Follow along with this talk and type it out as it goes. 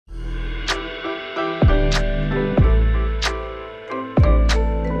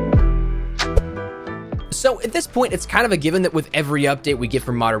So at this point, it's kind of a given that with every update we get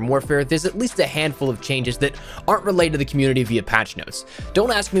from Modern Warfare, there's at least a handful of changes that aren't related to the community via patch notes. Don't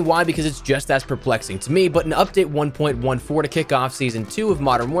ask me why, because it's just as perplexing to me, but in update 1.14 to kick off Season 2 of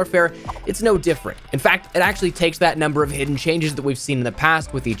Modern Warfare, it's no different. In fact, it actually takes that number of hidden changes that we've seen in the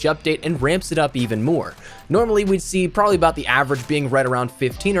past with each update and ramps it up even more. Normally, we'd see probably about the average being right around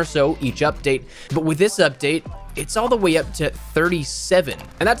 15 or so each update, but with this update, it's all the way up to 37,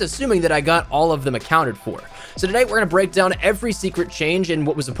 and that's assuming that I got all of them accounted for. So today we're going to break down every secret change in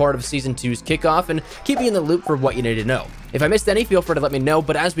what was a part of Season 2's kickoff and keep you in the loop for what you need to know. If I missed any, feel free to let me know,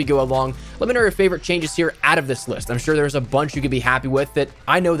 but as we go along, let me know your favorite changes here out of this list. I'm sure there's a bunch you could be happy with that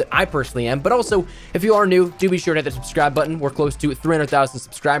I know that I personally am, but also, if you are new, do be sure to hit the subscribe button. We're close to 300,000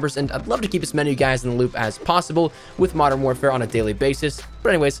 subscribers, and I'd love to keep as many of you guys in the loop as possible with Modern Warfare on a daily basis. But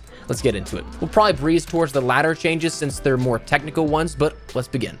anyways, let's get into it. We'll probably breeze towards the latter changes since they're more technical ones, but let's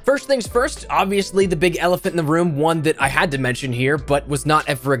begin. First things first, obviously the big elephant in the room, one that I had to mention here, but was not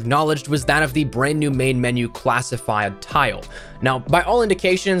ever acknowledged, was that of the brand new main menu classified tile. Now, by all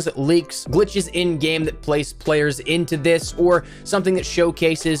indications, leaks, glitches in-game that place players into this, or something that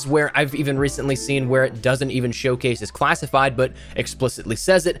showcases where I've even recently seen where it doesn't even showcase as classified, but explicitly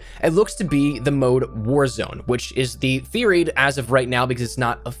says it, it looks to be the mode Warzone, which is the theory as of right now because it's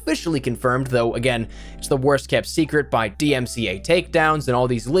not officially confirmed, though again, it's the worst kept secret by DMCA takedowns and all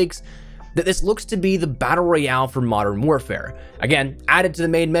these leaks, that this looks to be the battle royale for Modern Warfare. Again, added to the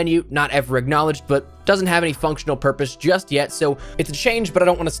main menu, not ever acknowledged, but doesn't have any functional purpose just yet, so it's a change, but I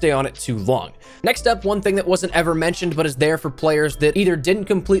don't want to stay on it too long. Next up, one thing that wasn't ever mentioned, but is there for players that either didn't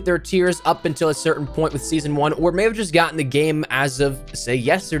complete their tiers up until a certain point with Season 1, or may have just gotten the game as of, say,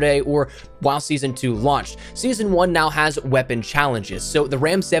 yesterday, or while Season 2 launched. Season 1 now has weapon challenges, so the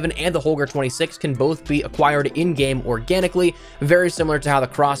Ram 7 and the Holger 26 can both be acquired in-game organically, very similar to how the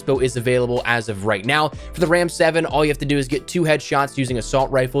crossbow is available as of right now. For the Ram 7, all you have to do is get 2 headshots using assault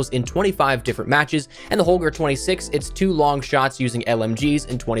rifles in 25 different matches, and the Holger 26, it's 2 long shots using LMGs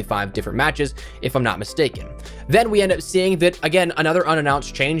in 25 different matches, if I'm not mistaken. Then we end up seeing that, again, another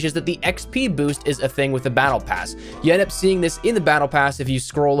unannounced change is that the XP boost is a thing with the Battle Pass. You end up seeing this in the Battle Pass if you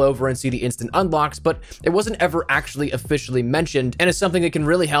scroll over and see the instant unlocks, but it wasn't ever actually officially mentioned, and is something that can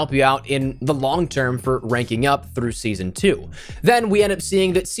really help you out in the long term for ranking up through Season 2. Then we end up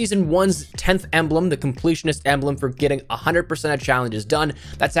seeing that Season 1's 10th emblem, the completionist emblem for getting 100% of challenges done,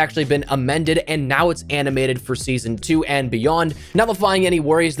 that's actually been amended, and now it's animated for Season 2 and beyond, nullifying any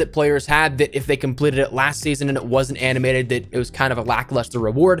worries that players had that if they completed it last season and it wasn't animated, that it was kind of a lackluster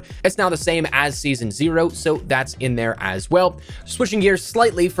reward. It's now the same as Season 0, so that's in there as well. Switching gears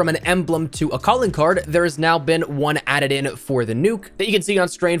slightly from an emblem to a calling card, there has now been one added in for the nuke that you can see on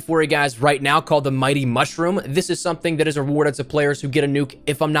screen for you guys right now, called the Mighty Mushroom. This is something that is awarded to players who get a nuke,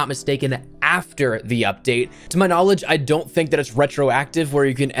 if I'm not mistaken, after the update. To my knowledge, I don't think that it's retroactive where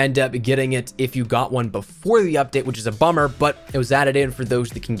you can end up getting it if you got one before the update, which is a bummer, but it was added in for those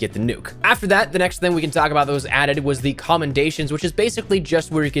that can get the nuke. After that, the next thing we can talk about that was added was the commendations, which is basically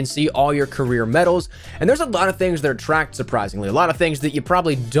just where you can see all your career medals, and there's a lot of things that are tracked, surprisingly, a lot of things that you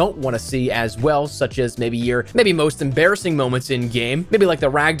probably don't want to see as well, such as maybe your most embarrassing moments in game, maybe like the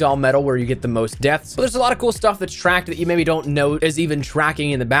ragdoll medal where you get the most deaths. But there's a lot of cool stuff that's tracked that you maybe don't know is even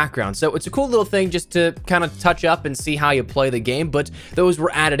tracking in the background, so it's a cool little thing just to kind of touch up and see how you play the game, but those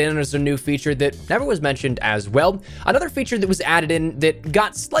were added in as a new feature that never was mentioned as well. Another feature that was added in that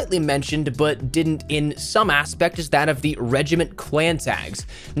got slightly mentioned but didn't in some aspect is that of the regiment clan tags.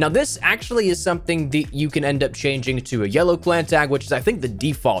 Now this actually is something that you can end up changing to a yellow clan tag, which is I think the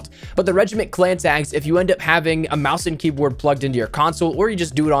default, but the regiment clan tags, if you end up having a mouse and keyboard plugged into your console, or you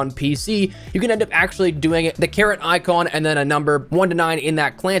just do it on PC, you can end up actually doing it, the caret icon and then a number 1 to 9 in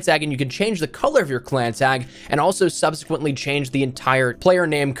that clan tag, and you can change the color of your clan tag and also subsequently change the entire player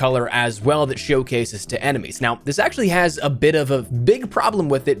name color as well that showcases to enemies. Now this actually has a bit of a big problem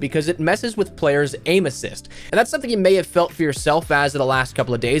with it because it messes with players' aim assist, and that's something you may have felt for yourself as of the last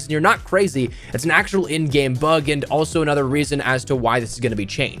couple of days, and you're not crazy. It's an actual in-game bug and also another reason as to why this is going to be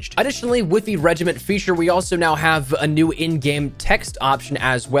changed. Additionally, with the regiment feature, we also now have a new in-game text option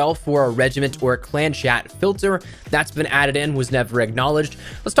as well for a regiment or a clan chat filter. That's been added in, was never acknowledged.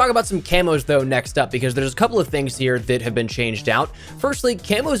 Let's talk about some camos though next up, because there's a couple of things here that have been changed out. Firstly,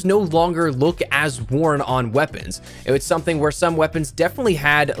 camos no longer look look as worn on weapons. It was something where some weapons definitely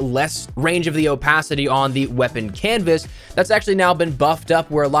had less range of the opacity on the weapon canvas. That's actually now been buffed up,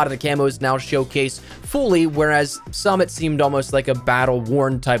 where a lot of the camos now showcase fully, whereas some it seemed almost like a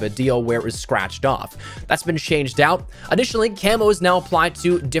battle-worn type of deal where it was scratched off. That's been changed out. Additionally, camos now apply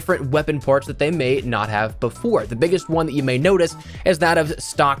to different weapon parts that they may not have before. The biggest one that you may notice is that of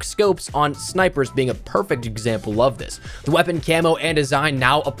stock scopes on snipers being a perfect example of this. The weapon camo and design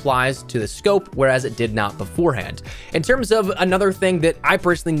now applies to the scope, whereas it did not beforehand. In terms of another thing that I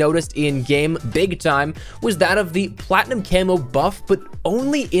personally noticed in game big time was that of the platinum camo buff, but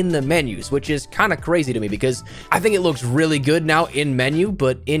only in the menus, which is kind of crazy to me because I think it looks really good now in menu,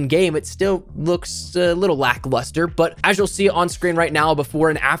 but in game it still looks a little lackluster. But as you'll see on screen right now, before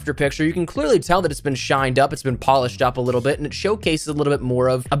and after picture, you can clearly tell that it's been shined up, it's been polished up a little bit, and it showcases a little bit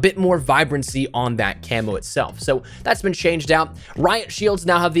more vibrancy on that camo itself. So that's been changed out. Riot shields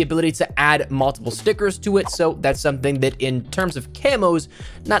now have the ability to add multiple stickers to it, so that's something that in terms of camos,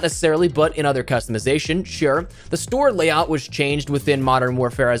 not necessarily, but in other customization, sure. The store layout was changed within Modern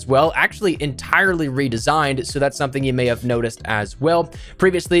Warfare as well, actually entirely redesigned, so that's something you may have noticed as well.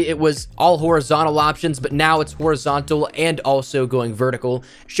 Previously, it was all horizontal options, but now it's horizontal and also going vertical,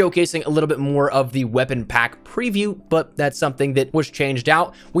 showcasing a little bit more of the weapon pack preview, but that's something that was changed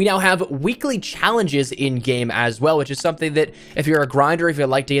out. We now have weekly challenges in game as well, which is something that if you're a grinder, if you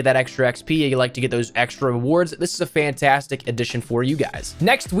like to get that extra XP, you like to get those extra rewards, this is a fantastic addition for you guys.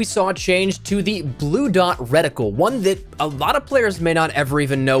 Next, we saw a change to the blue dot reticle, one that a lot of players may not ever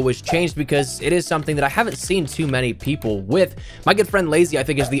even know was changed because it is something that I haven't seen too many people with. My good friend Lazy, I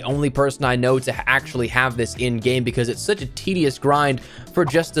think, is the only person I know to actually have this in game because it's such a tedious grind for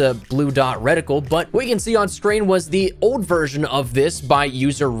just a blue dot reticle. But what you can see on screen was the old version of this by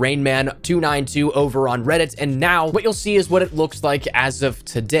user Rainman292 over on Reddit, and now what you'll see is what it looks like as of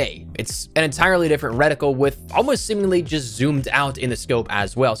today. It's an entirely different reticle with almost seemingly just zoomed out in the scope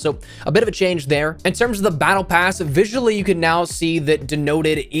as well. So a bit of a change there. In terms of the battle pass, visually you can now see that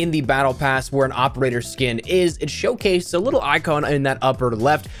denoted in the battle pass where an operator skin is, it showcased a little icon in that upper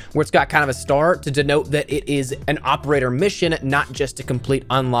left where it's got kind of a star to denote that it is an operator mission, not just a complete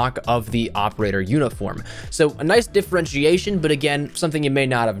unlock of the operator uniform. So a nice differentiation, but again, something you may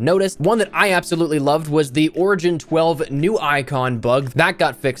not have noticed. One that I absolutely loved was the Origin 12 new icon bug. That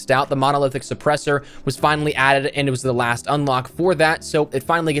got fixed out. The monolithic suppressor was finally added, and it was the last unlock for that, so it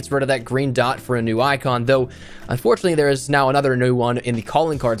finally gets rid of that green dot for a new icon, though unfortunately there is now another new one in the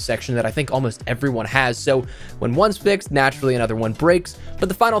calling card section that I think almost everyone has. So when one's fixed, naturally another one breaks. But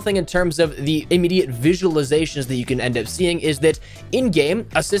the final thing in terms of the immediate visualizations that you can end up seeing is that in-game,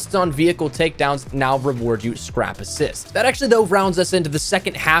 assists on vehicle takedowns now reward you scrap assist. That actually though rounds us into the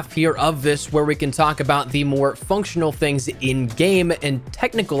second half here of this, where we can talk about the more functional things in-game and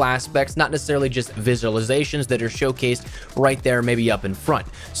technical aspects, not necessarily just visualizations that are showcased right there maybe up in front.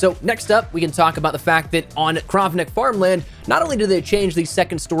 So next up, we can talk about the fact that on Kravnik Farmland, not only do they change these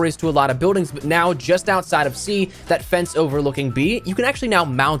second stories to a lot of buildings, but now just outside of C, that fence overlooking B, you can actually now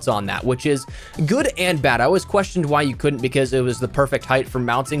mount on that, which is good and bad. I always questioned why you couldn't because it was the perfect height for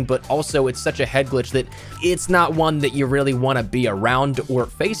mounting, but also it's such a head glitch that it's not one that you really want to be around or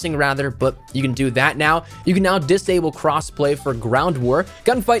facing rather, but you can do that now. You can now disable crossplay for ground war.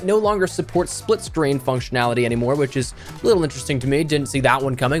 Gunfight no longer supports split screen functionality anymore, which is a little interesting to me. Didn't see that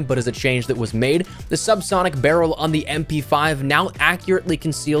one coming, but is a change that was made. The subsonic barrel on the MP5 now accurately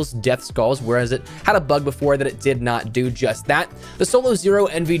conceals death skulls, whereas it had a bug before that it did not do just that. The Solo Zero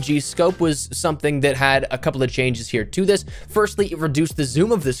NVG scope was something that had a couple of changes here to this. Firstly, it reduced the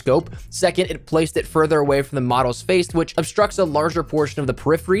zoom of the scope. Second, it placed it further away from the model's face, which obstructs a larger portion of the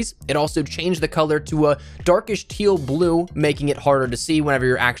peripheries. It also changed the color to a darkish teal blue, making it harder to see whenever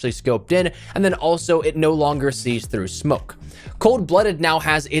you're actually scoped in, and then also it no longer sees through smoke. Cold-Blooded now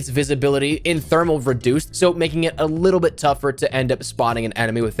has its visibility in thermal reduced, so making it a little bit tougher to end up spotting an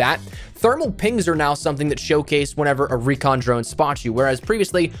enemy with that. Thermal pings are now something that's showcased whenever a recon drone spots you, whereas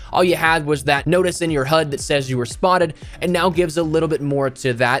previously all you had was that notice in your HUD that says you were spotted, and now gives a little bit more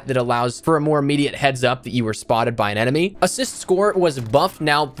to that allows for a more immediate heads up that you were spotted by an enemy. Assist score was buffed,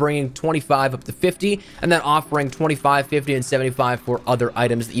 now bringing 25 up to 50, and then offering 25, 50, and 75 for other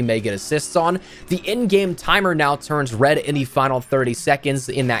items that you may get assists on. The in-game timer now turns red in the the final 30 seconds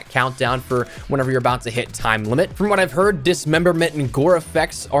in that countdown for whenever you're about to hit time limit. From what I've heard, dismemberment and gore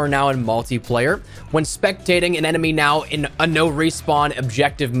effects are now in multiplayer. When spectating an enemy now in a no respawn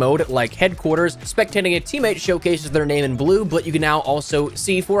objective mode like headquarters, spectating a teammate showcases their name in blue, but you can now also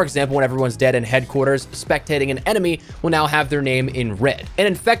see, for example, when everyone's dead in headquarters, spectating an enemy will now have their name in red. And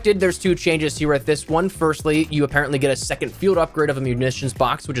infected, there's two changes here at this one. Firstly, you apparently get a second field upgrade of a munitions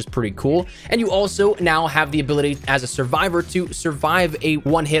box, which is pretty cool. And you also now have the ability as a survivor to survive a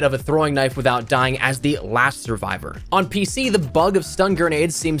one hit of a throwing knife without dying as the last survivor. On PC, the bug of stun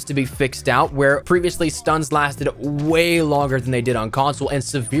grenades seems to be fixed out, where previously stuns lasted way longer than they did on console and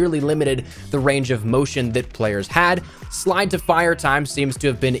severely limited the range of motion that players had. Slide to fire time seems to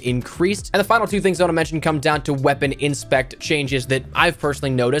have been increased. And the final two things I want to mention come down to weapon inspect changes that I've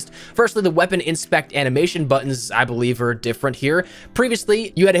personally noticed. Firstly, the weapon inspect animation buttons, I believe, are different here.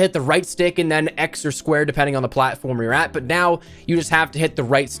 Previously, you had to hit the right stick and then X or square depending on the platform you're at, but now you just have to hit the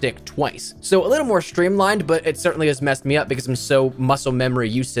right stick twice. So a little more streamlined, but it certainly has messed me up because I'm so muscle memory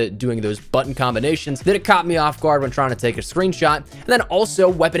used to doing those button combinations that it caught me off guard when trying to take a screenshot. And then also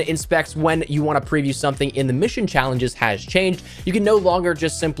weapon inspects when you want to preview something in the mission challenges has changed. You can no longer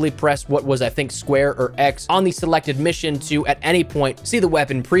just simply press what was, I think, square or X on the selected mission to at any point see the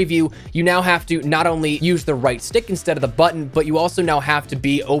weapon preview. You now have to not only use the right stick instead of the button, but you also now have to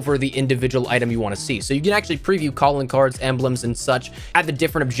be over the individual item you want to see. So you can actually preview calling cards, emblems, and such at the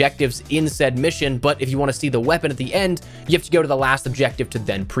different objectives in said mission, but if you want to see the weapon at the end, you have to go to the last objective to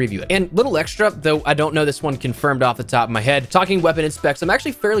then preview it. And little extra, though I don't know this one confirmed off the top of my head, talking weapon inspects, I'm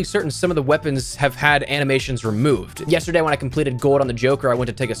actually fairly certain some of the weapons have had animations removed. Yesterday when I completed gold on the Joker, I went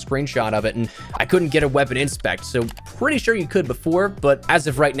to take a screenshot of it and I couldn't get a weapon inspect, so pretty sure you could before, but as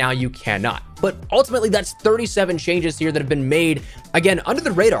of right now, you cannot. But ultimately, that's 37 changes here that have been made, again, under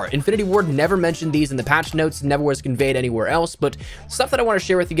the radar. Infinity Ward never mentioned these in the patch notes, never was conveyed anywhere else, but stuff that I want to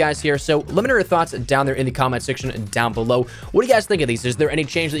share with you guys here. So let me know your thoughts down there in the comment section down below. What do you guys think of these? Is there any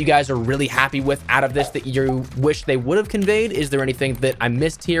change that you guys are really happy with out of this that you wish they would have conveyed? Is there anything that I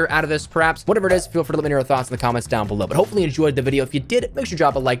missed here out of this, perhaps? Whatever it is, feel free to let me know your thoughts in the comments down below. But hopefully you enjoyed the video. If you did, make sure to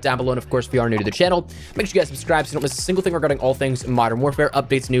drop a like down below. And of course, if you are new to the channel, make sure you guys subscribe so you don't miss a single thing regarding all things Modern Warfare,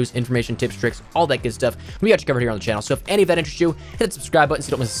 updates, news, information, tips, tricks, all that good stuff. We got you covered here on the channel. So if any of that interests you, hit the subscribe button so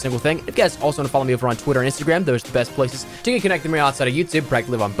you don't miss a single thing. If you guys also want to follow me over on Twitter and Instagram, those are the best places to get connected with me outside of YouTube.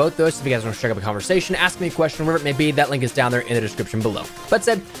 Practically live on both those. So if you guys want to strike up a conversation, ask me a question, whatever it may be, that link is down there in the description below. That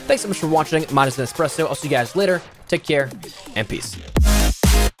said, thanks so much for watching. Mine is Nespresso. I'll see you guys later. Take care and peace.